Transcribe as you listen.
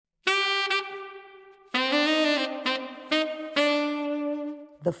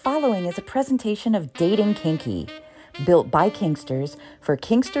The following is a presentation of Dating Kinky, built by Kinksters for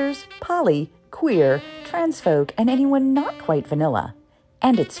Kinksters, poly, queer, trans folk, and anyone not quite vanilla.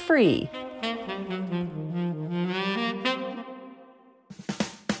 And it's free.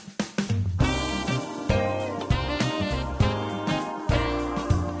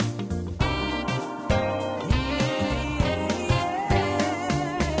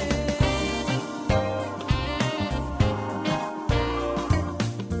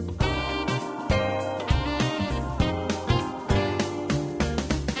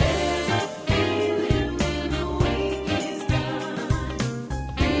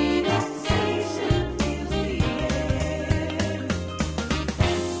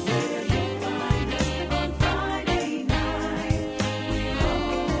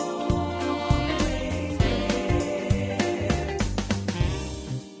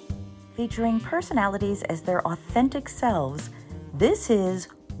 Featuring personalities as their authentic selves, this is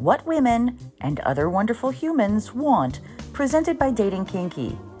What Women and Other Wonderful Humans Want, presented by Dating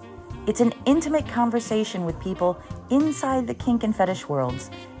Kinky. It's an intimate conversation with people inside the kink and fetish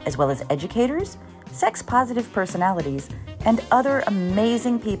worlds, as well as educators, sex-positive personalities, and other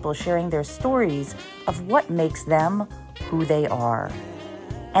amazing people sharing their stories of what makes them who they are.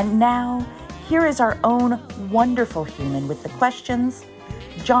 And now, here is our own wonderful human with the questions,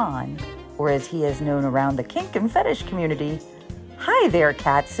 John, or as he is known around the kink and fetish community. Hi there,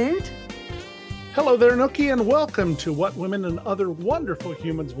 Catsuit. Hello there, Nookie, and welcome to What Women and Other Wonderful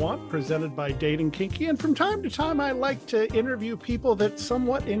Humans Want, presented by Dating Kinky. And from time to time, I like to interview people that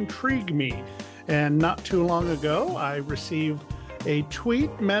somewhat intrigue me. And not too long ago, I received a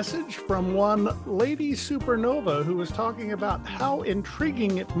tweet message from one Lady Supernova who was talking about how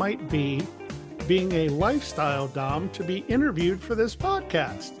intriguing it might be being a lifestyle dom to be interviewed for this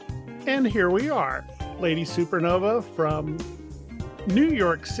podcast. And here we are. Lady Supernova from New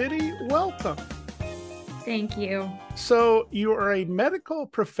York City, welcome. Thank you. So you are a medical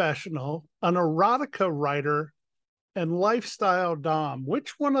professional, an erotica writer, and lifestyle dom.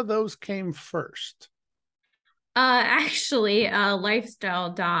 Which one of those came first? Lifestyle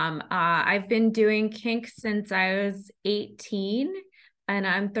dom. I've been doing kink since I was 18 and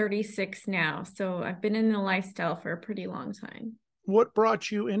I'm 36 now. So I've been in the lifestyle for a pretty long time. What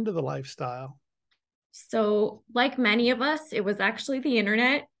brought you into the lifestyle? So like many of us, it was actually the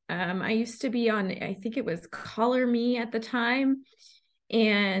internet. I used to be on, I think it was Color Me at the time,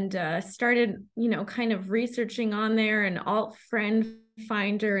 and started, kind of researching on there and alt friend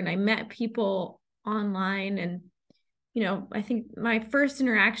finder. And I met people online, and, I think my first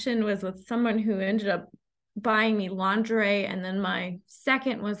interaction was with someone who ended up buying me lingerie. And then my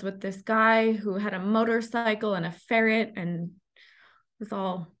second was with this guy who had a motorcycle and a ferret, and it was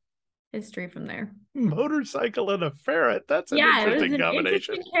all history from there. Motorcycle and a ferret. That's an interesting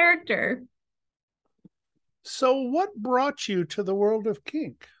combination. Interesting character. So what brought you to the world of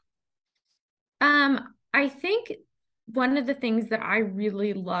kink? I think one of the things that I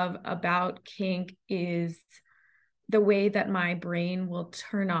really love about kink is the way that my brain will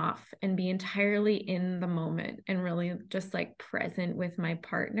turn off and be entirely in the moment and really just like present with my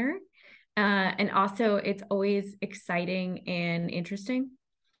partner. And also it's always exciting and interesting.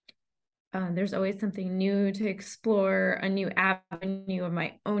 There's always something new to explore, a new avenue of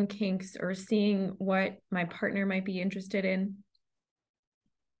my own kinks, or seeing what my partner might be interested in.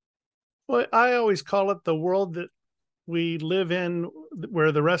 Well, I always call it the world that we live in,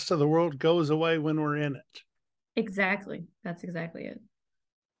 where the rest of the world goes away when we're in it. Exactly. That's exactly it.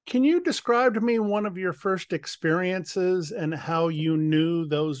 Can you describe to me one of your first experiences and how you knew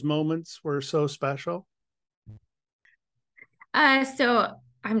those moments were so special? So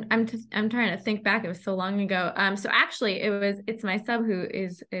I'm trying to think back. It was so long ago. So actually it's my sub who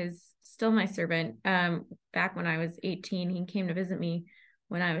is still my servant. Back when I was 18, he came to visit me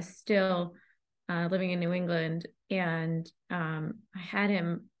when I was still living in New England, and I had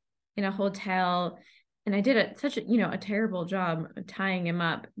him in a hotel, and I did such a terrible job tying him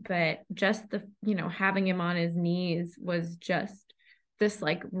up, but just the having him on his knees was just this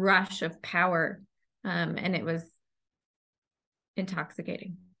like rush of power, and it was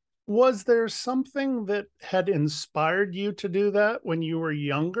intoxicating. Was there something that had inspired you to do that when you were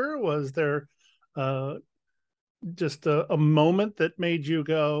younger? Was there just a moment that made you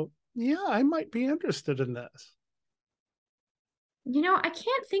go, yeah, I might be interested in this? I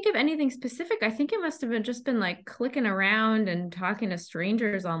can't think of anything specific. I think it must have been like clicking around and talking to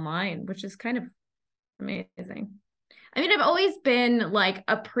strangers online, which is kind of amazing. I mean, I've always been like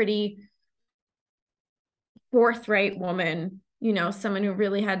a pretty forthright woman someone who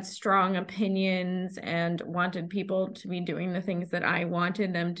really had strong opinions and wanted people to be doing the things that I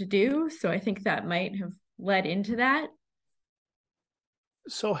wanted them to do. So I think that might have led into that.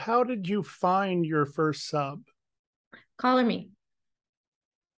 So how did you find your first sub? Color me.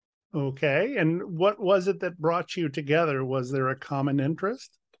 Okay. And what was it that brought you together? Was there a common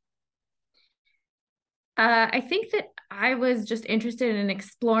interest? I think that I was just interested in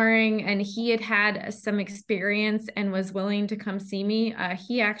exploring, and he had had some experience and was willing to come see me.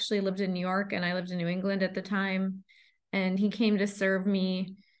 He actually lived in New York and I lived in New England at the time, and he came to serve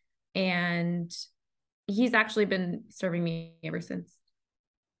me, and he's actually been serving me ever since.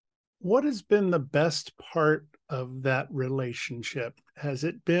 What has been the best part of that relationship? Has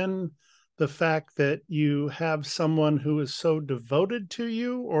it been the fact that you have someone who is so devoted to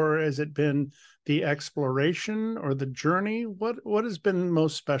you, or has it been the exploration or the journey? What has been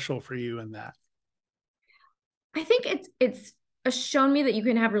most special for you in that? I think it's shown me that you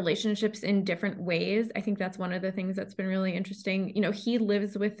can have relationships in different ways. I think that's one of the things that's been really interesting. He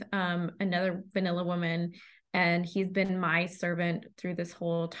lives with another vanilla woman, and he's been my servant through this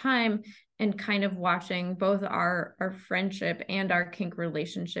whole time, and kind of watching both our friendship and our kink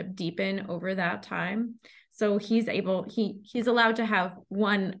relationship deepen over that time. So he's allowed to have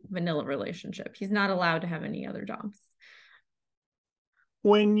one vanilla relationship. He's not allowed to have any other doms.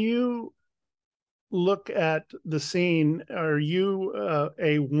 When you look at the scene, are you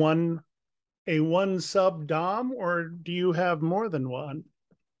a one sub dom, or do you have more than one?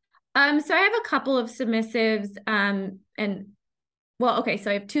 So I have a couple of submissives, so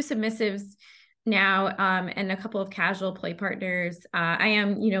I have two submissives now, and a couple of casual play partners. I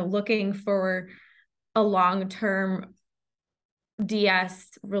am, looking for a long-term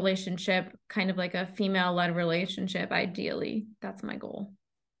DS relationship, kind of like a female-led relationship, ideally. That's my goal.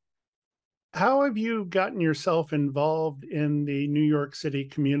 How have you gotten yourself involved in the New York City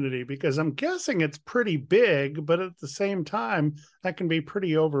community? Because I'm guessing it's pretty big, but at the same time, that can be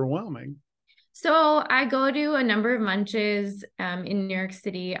pretty overwhelming. So I go to a number of munches in New York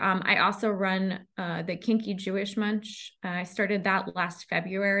City. I also run the Kinky Jewish Munch. I started that last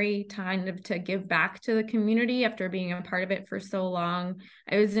February, kind of to give back to the community after being a part of it for so long.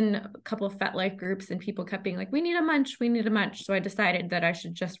 I was in a couple of FetLife groups, and people kept being like, we need a munch, we need a munch. So I decided that I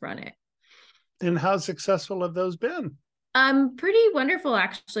should just run it. And how successful have those been? Pretty wonderful,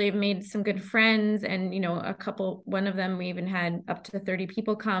 actually. I've made some good friends, and one of them we even had up to 30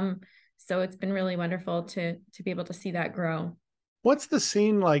 people come. So it's been really wonderful to be able to see that grow. What's the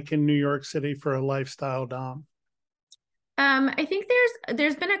scene like in New York City for a lifestyle dom? I think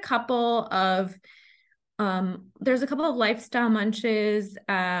there's been a couple of lifestyle munches,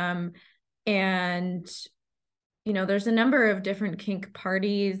 and there's a number of different kink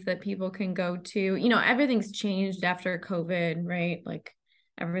parties that people can go to. Everything's changed after COVID, right? Like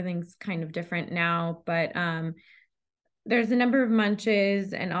everything's kind of different now, but there's a number of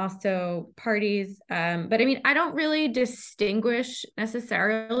munches and also parties. But I mean, I don't really distinguish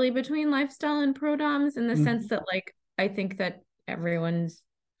necessarily between lifestyle and pro doms, in the sense that, like, I think that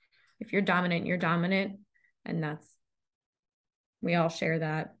if you're dominant, you're dominant. And we all share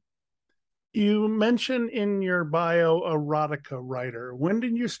that. You mentioned in your bio, Erotica Writer. When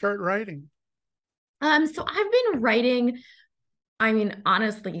did you start writing? So I've been writing, I mean,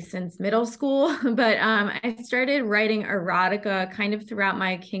 honestly, since middle school, but I started writing erotica kind of throughout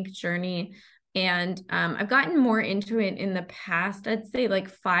my kink journey. And I've gotten more into it in the past, I'd say like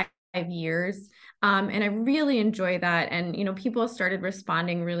 5 years. And I really enjoy that. And, people started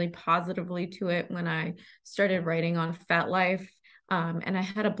responding really positively to it when I started writing on FetLife. And I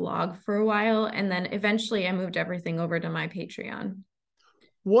had a blog for a while, and then eventually I moved everything over to my Patreon.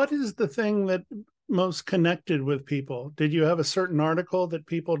 What is the thing that most connected with people? Did you have a certain article that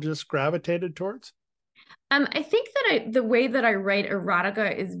people just gravitated towards? I think that the way that I write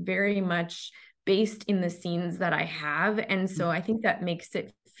erotica is very much based in the scenes that I have. And so I think that makes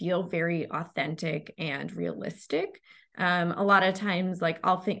it feel very authentic and realistic. A lot of times, like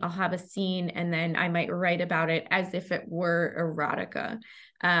I'll have a scene and then I might write about it as if it were erotica.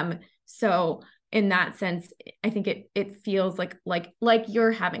 So in that sense, I think it feels like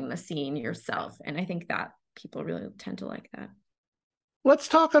you're having the scene yourself. And I think that people really tend to like that. Let's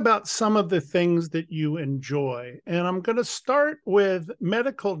talk about some of the things that you enjoy. And I'm going to start with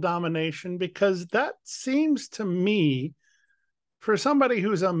medical domination, because that seems to me, for somebody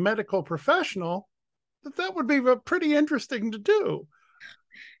who's a medical professional, that would be pretty interesting to do.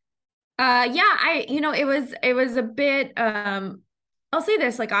 Yeah, it was a bit I'll say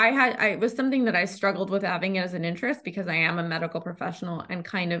this, like it was something that I struggled with having as an interest because I am a medical professional and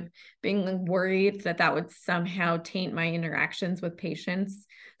kind of being worried that that would somehow taint my interactions with patients.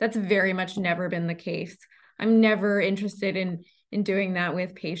 That's very much never been the case. I'm never interested in doing that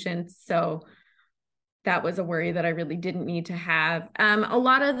with patients. So that was a worry that I really didn't need to have. A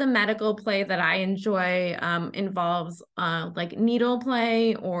lot of the medical play that I enjoy involves like needle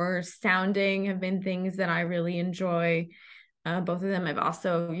play or sounding have been things that I really enjoy. Both of them I've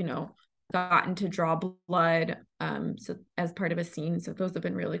also, gotten to draw blood so as part of a scene. So those have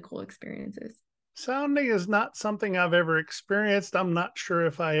been really cool experiences. Sounding is not something I've ever experienced. I'm not sure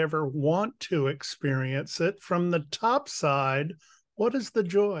if I ever want to experience it. From the top side, what is the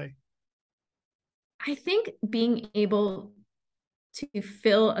joy? I think being able to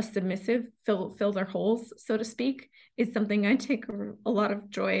fill their holes, so to speak, is something I take a lot of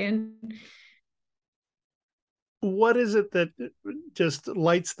joy in. What is it that just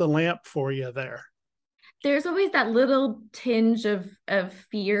lights the lamp for you there? There's always that little tinge of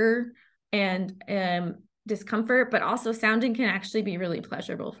fear and discomfort, but also sounding can actually be really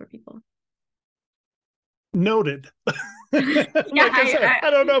pleasurable for people. Noted. Yeah, like I said, I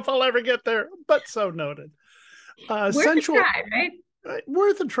don't know if I'll ever get there, but so noted. Worth sensual, a try, right?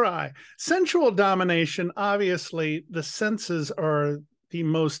 Worth a try. Sensual domination, obviously, the senses are the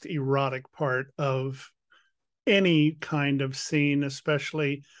most erotic part of any kind of scene,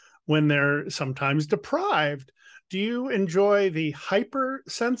 especially when they're sometimes deprived. Do you enjoy the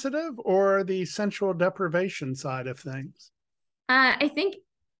hypersensitive or the sensual deprivation side of things? I think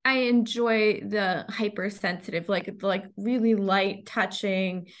I enjoy the hypersensitive, like really light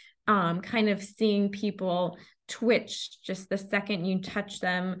touching, kind of seeing people twitch just the second you touch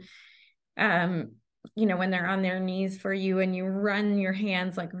them. When they're on their knees for you and you run your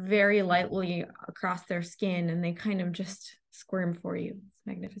hands like very lightly across their skin and they kind of just squirm for you. It's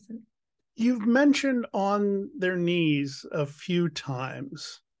magnificent. You've mentioned on their knees a few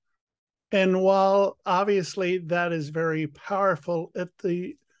times. And while obviously that is very powerful,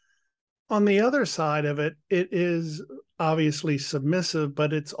 on the other side of it, it is obviously submissive,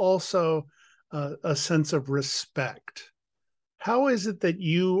 but it's also a sense of respect. How is it that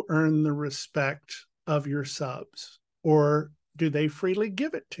you earn the respect of your subs, or do they freely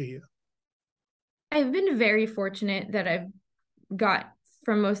give it to you? I've been very fortunate that I've got,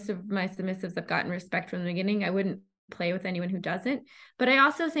 from most of my submissives, I've gotten respect from the beginning. I wouldn't play with anyone who doesn't, but I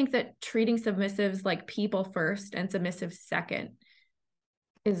also think that treating submissives like people first and submissives second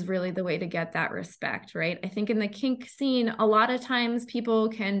is really the way to get that respect, right? I think in the kink scene, a lot of times people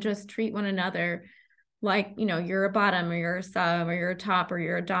can just treat one another like, you're a bottom or you're a sub or you're a top or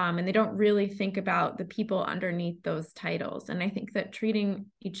you're a dom, and they don't really think about the people underneath those titles. And I think that treating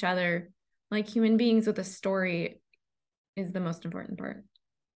each other like human beings with a story is the most important part.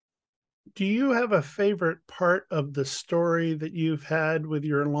 Do you have a favorite part of the story that you've had with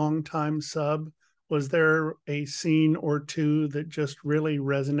your longtime sub? Was there a scene or two that just really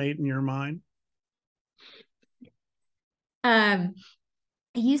resonate in your mind? I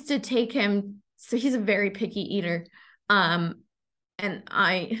used to take him, so he's a very picky eater. And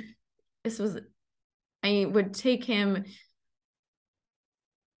I would take him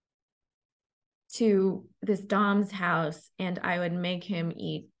to this dom's house and I would make him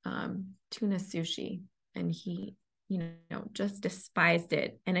eat tuna sushi, and he just despised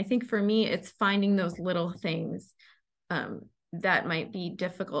it. And I think for me it's finding those little things that might be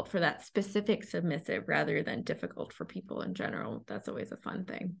difficult for that specific submissive rather than difficult for people in general. That's always a fun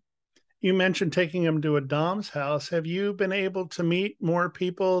thing. You mentioned taking him to a dom's house. Have you been able to meet more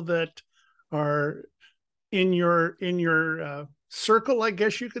people that are in your circle, I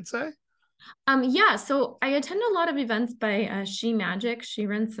guess you could say? Yeah, so I attend a lot of events by She Magic. She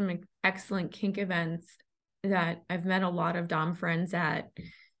runs some excellent kink events that I've met a lot of dom friends at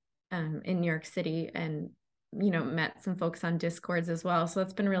in New York City, and met some folks on Discords as well. So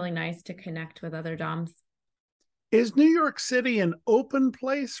it's been really nice to connect with other doms. Is New York City an open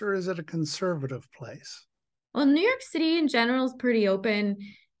place or is it a conservative place? Well, New York City in general is pretty open.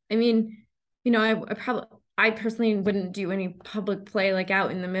 I mean, I personally wouldn't do any public play like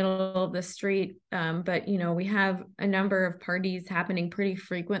out in the middle of the street. But we have a number of parties happening pretty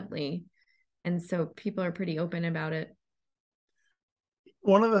frequently. And so people are pretty open about it.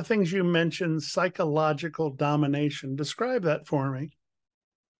 One of the things you mentioned, psychological domination. Describe that for me.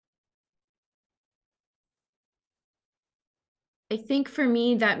 I think for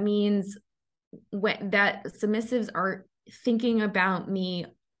me, that means that submissives are thinking about me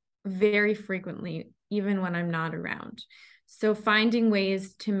very frequently, even when I'm not around. So finding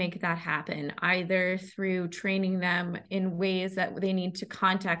ways to make that happen, either through training them in ways that they need to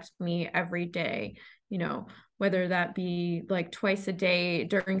contact me every day, whether that be like twice a day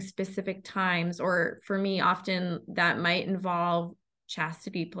during specific times, or for me, often that might involve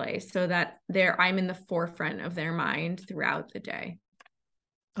chastity play so that I'm in the forefront of their mind throughout the day.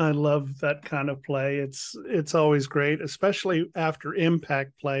 I love that kind of play. It's always great, especially after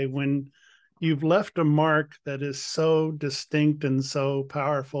impact play, when you've left a mark that is so distinct and so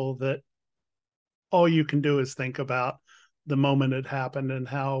powerful that all you can do is think about the moment it happened and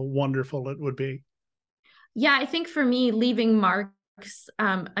how wonderful it would be. Yeah, I think for me, leaving marks,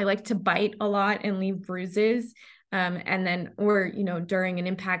 I like to bite a lot and leave bruises. And then, or, during an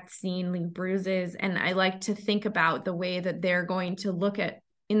impact scene, leave bruises. And I like to think about the way that they're going to look at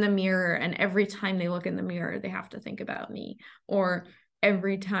in the mirror. And every time they look in the mirror, they have to think about me. Or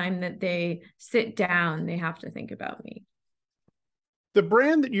every time that they sit down, they have to think about me. The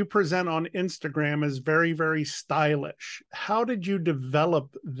brand that you present on Instagram is very, very stylish. How did you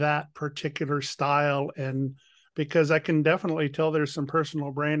develop that particular style? And because I can definitely tell there's some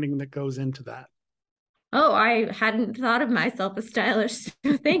personal branding that goes into that. Oh, I hadn't thought of myself as stylish.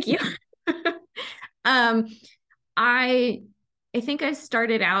 So thank you. I think I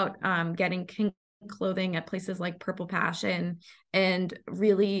started out getting kink clothing at places like Purple Passion and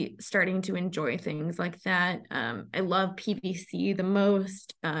really starting to enjoy things like that. I love PVC the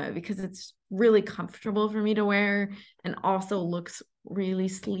most because it's really comfortable for me to wear and also looks really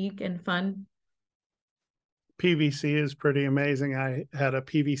sleek and fun. PVC is pretty amazing. I had a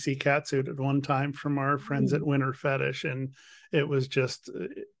PVC catsuit at one time from our friends at Winter Fetish, and it was just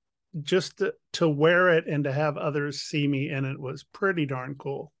to wear it and to have others see me in it was pretty darn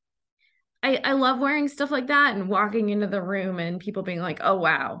cool. I love wearing stuff like that and walking into the room and people being like, oh,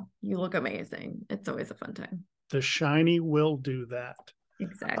 wow, you look amazing. It's always a fun time. The shiny will do that.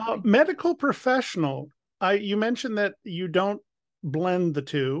 Exactly. Medical professional. You mentioned that you don't blend the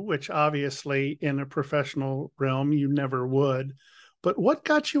two, which obviously in a professional realm, you never would. But what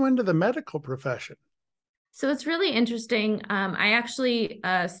got you into the medical profession? So it's really interesting. I actually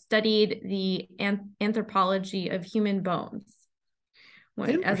studied the anthropology of human bones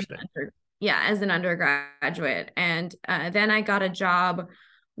as an undergraduate. And then I got a job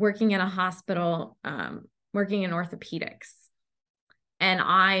working in a hospital, working in orthopedics. And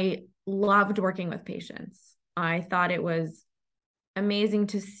I loved working with patients. I thought it was amazing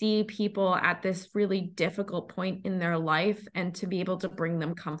to see people at this really difficult point in their life and to be able to bring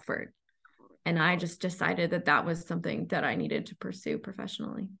them comfort. And I just decided that that was something that I needed to pursue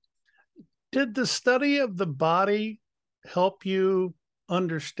professionally. Did the study of the body help you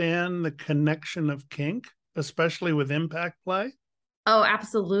understand the connection of kink, especially with impact play? Oh,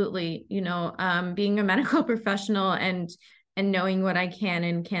 absolutely. Being a medical professional and knowing what I can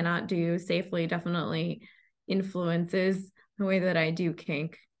and cannot do safely definitely influences the way that I do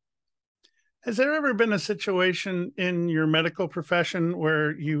kink. Has there ever been a situation in your medical profession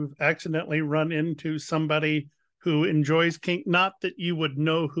where you've accidentally run into somebody who enjoys kink? Not that you would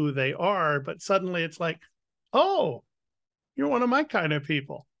know who they are, but suddenly it's like, oh, you're one of my kind of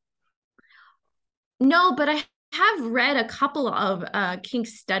people. No, but I have read a couple of kink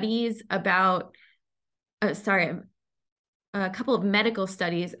studies about, a couple of medical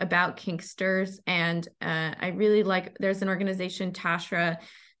studies about kinksters. And I really there's an organization, Tashra,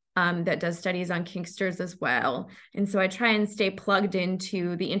 that does studies on kinksters as well. And so I try and stay plugged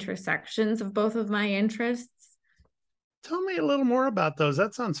into the intersections of both of my interests. Tell me a little more about those.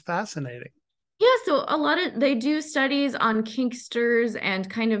 That sounds fascinating. Yeah, so they do studies on kinksters and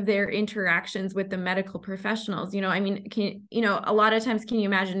kind of their interactions with the medical professionals. A lot of times, can you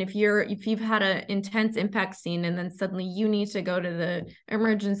imagine if you've had an intense impact scene and then suddenly you need to go to the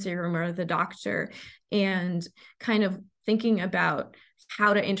emergency room or the doctor, and kind of thinking about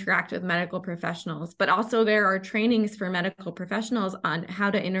how to interact with medical professionals, but also there are trainings for medical professionals on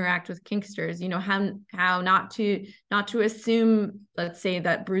how to interact with kinksters, how not to assume, let's say,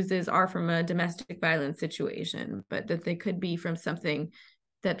 that bruises are from a domestic violence situation, but that they could be from something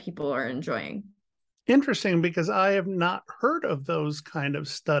that people are enjoying. Interesting, because I have not heard of those kind of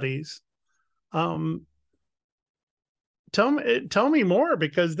studies. Tell me more,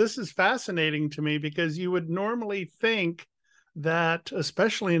 because this is fascinating to me, because you would normally think that,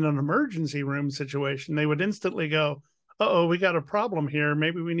 especially in an emergency room situation, they would instantly go, uh-oh, we got a problem here.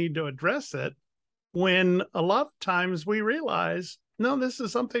 Maybe we need to address it. When a lot of times we realize, no, this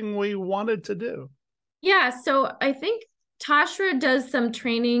is something we wanted to do. Yeah. So I think Tashra does some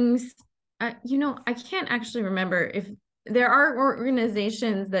trainings. I can't actually remember if there are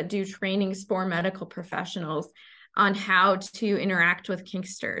organizations that do trainings for medical professionals. on how to interact with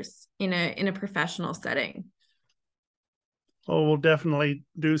kinksters in a professional setting. Oh, we'll definitely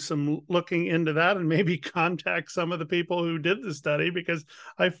do some looking into that and maybe contact some of the people who did the study, because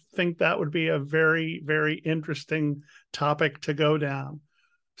I think that would be a very, very interesting topic to go down.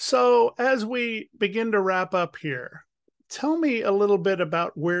 So as we begin to wrap up here, tell me a little bit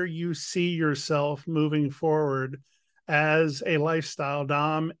about where you see yourself moving forward as a lifestyle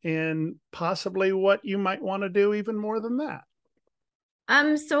dom, and possibly what you might want to do even more than that.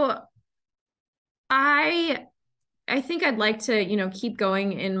 So I think I'd like to, keep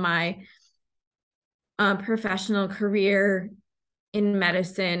going in my professional career in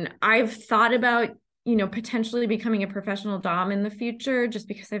medicine. I've thought about, potentially becoming a professional dom in the future, just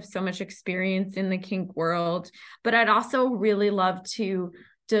because I have so much experience in the kink world. But I'd also really love to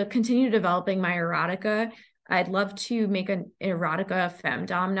continue developing my erotica. I'd love to make an erotica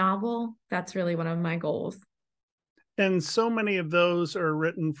femdom novel. That's really one of my goals. And so many of those are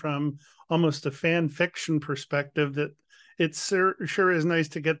written from almost a fan fiction perspective, that it sure is nice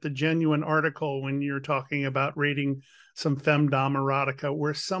to get the genuine article when you're talking about reading some femdom erotica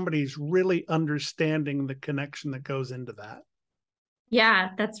where somebody's really understanding the connection that goes into that. Yeah,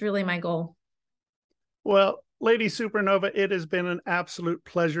 that's really my goal. Well, Lady Supernova, it has been an absolute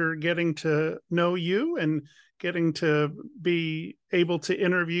pleasure getting to know you and getting to be able to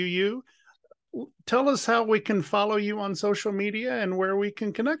interview you. Tell us how we can follow you on social media and where we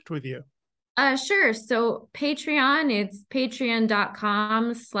can connect with you. Sure. So Patreon, it's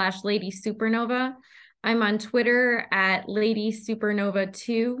patreon.com/Lady Supernova. I'm on Twitter at Lady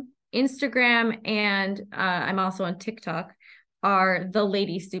Supernova2. Instagram, and I'm also on TikTok, are the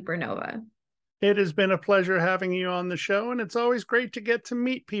Lady Supernova. It has been a pleasure having you on the show, and it's always great to get to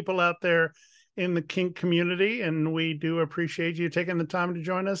meet people out there in the kink community, and we do appreciate you taking the time to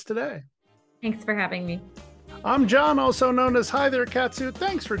join us today. Thanks for having me. I'm John, also known as Hi There Katsu.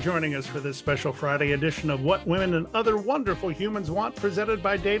 Thanks for joining us for this special Friday edition of What Women and Other Wonderful Humans Want, presented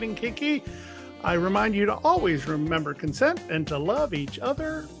by Dating Kinky. I remind you to always remember consent and to love each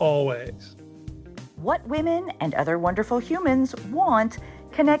other always. What Women and Other Wonderful Humans Want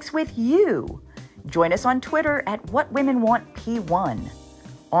connects with you. Join us on Twitter at What Women Want P1,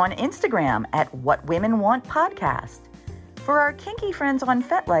 on Instagram at What Women Want Podcast, for our kinky friends on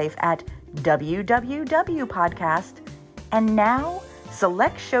FetLife at WWW Podcast, and now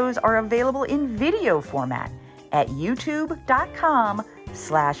select shows are available in video format at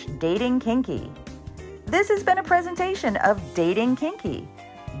youtube.com/datingkinky. This has been a presentation of Dating Kinky,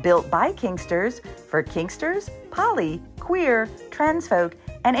 built by kinksters for kinksters, poly, queer, trans folk,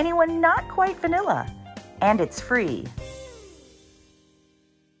 and anyone not quite vanilla. And it's free.